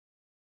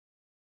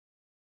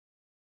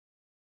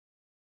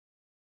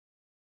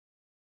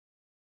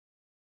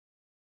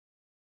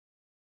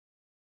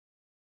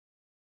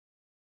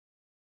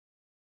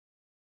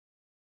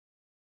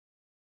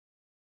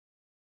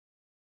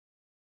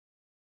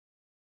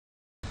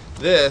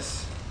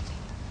This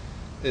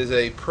is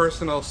a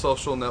personal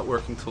social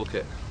networking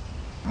toolkit.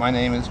 My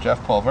name is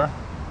Jeff Pulver.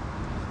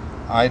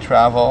 I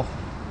travel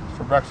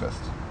for breakfast.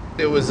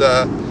 It was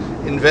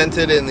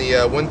invented in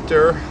the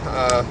winter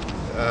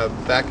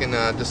back in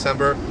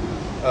December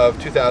of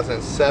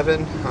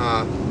 2007,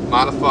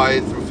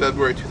 modified through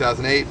February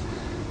 2008,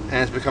 and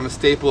it's become a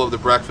staple of the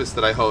breakfast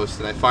that I host.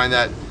 And I find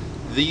that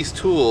these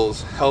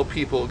tools help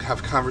people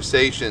have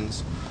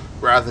conversations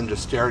rather than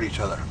just stare at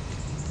each other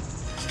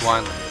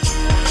blindly.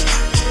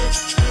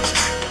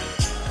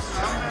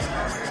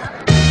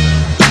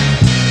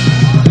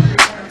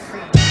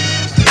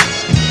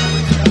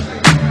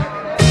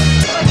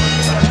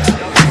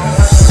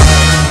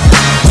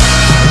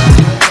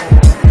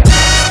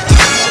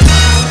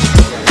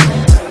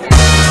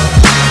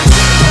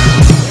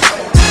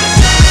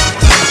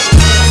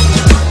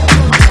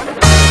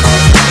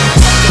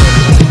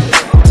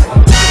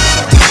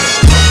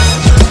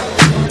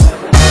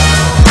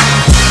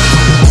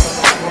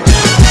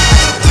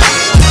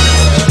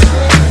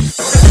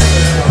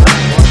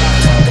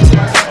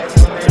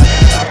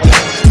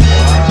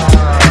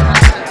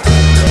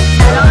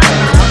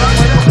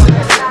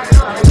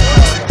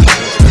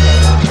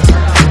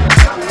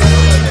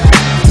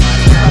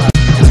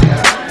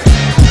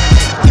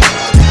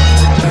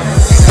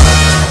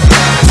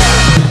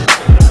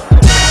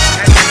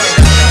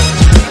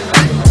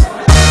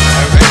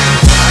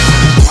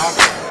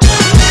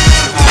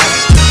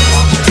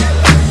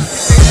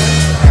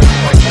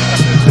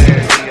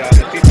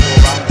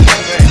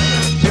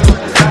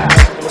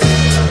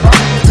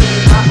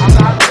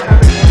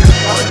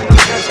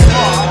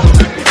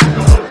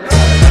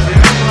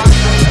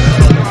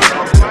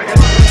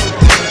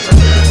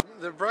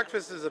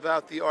 Breakfast is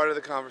about the art of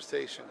the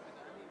conversation,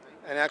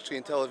 and actually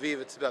in Tel Aviv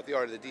it's about the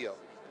art of the deal.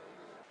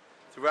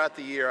 Throughout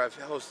the year I've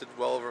hosted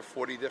well over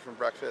 40 different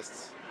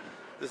breakfasts.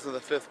 This is the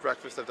 5th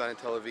breakfast I've done in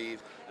Tel Aviv.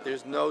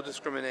 There's no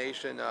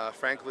discrimination,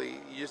 frankly.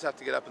 You just have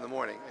to get up in the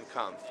morning and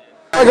come.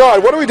 Oh my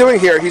God, what are we doing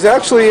here? He's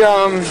actually, he's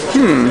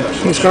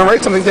going to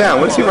write something down.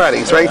 What is he writing?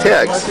 He's writing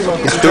tags.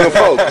 He's doing a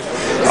poke.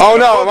 Oh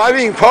no, am I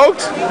being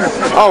poked?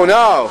 Oh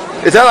no.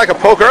 Is that like a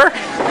poker?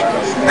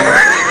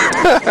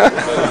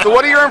 So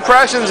what are your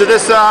impressions of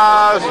this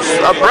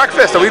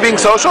breakfast? Are we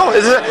being social?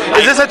 Is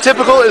this a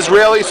typical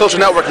Israeli social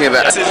networking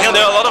event? There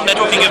are a lot of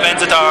networking events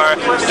that are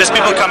just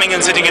people coming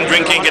and sitting and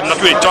drinking and not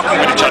really talking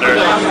with each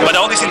other. But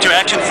all these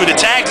interactions through the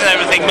tags and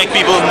everything make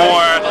people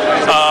more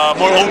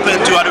open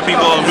to other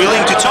people,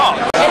 willing to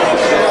talk.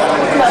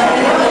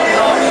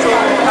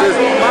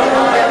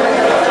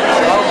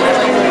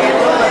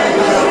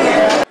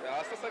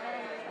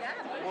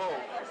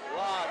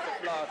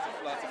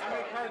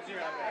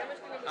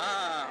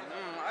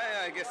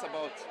 I guess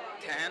about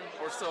 10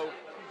 or so.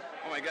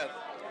 Oh my God.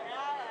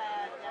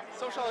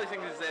 Socializing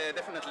is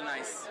definitely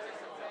nice.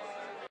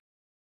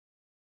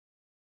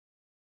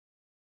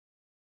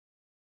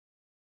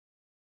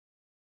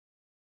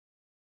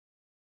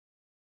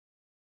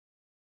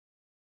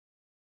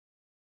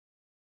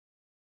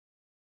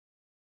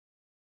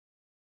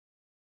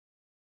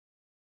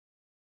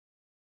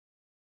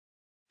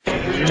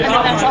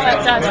 That's all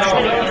that does,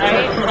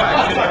 right?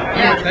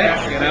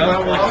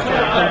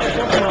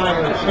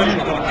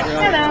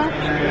 Hello.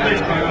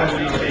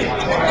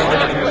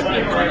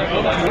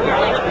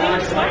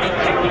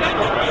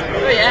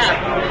 Oh yeah.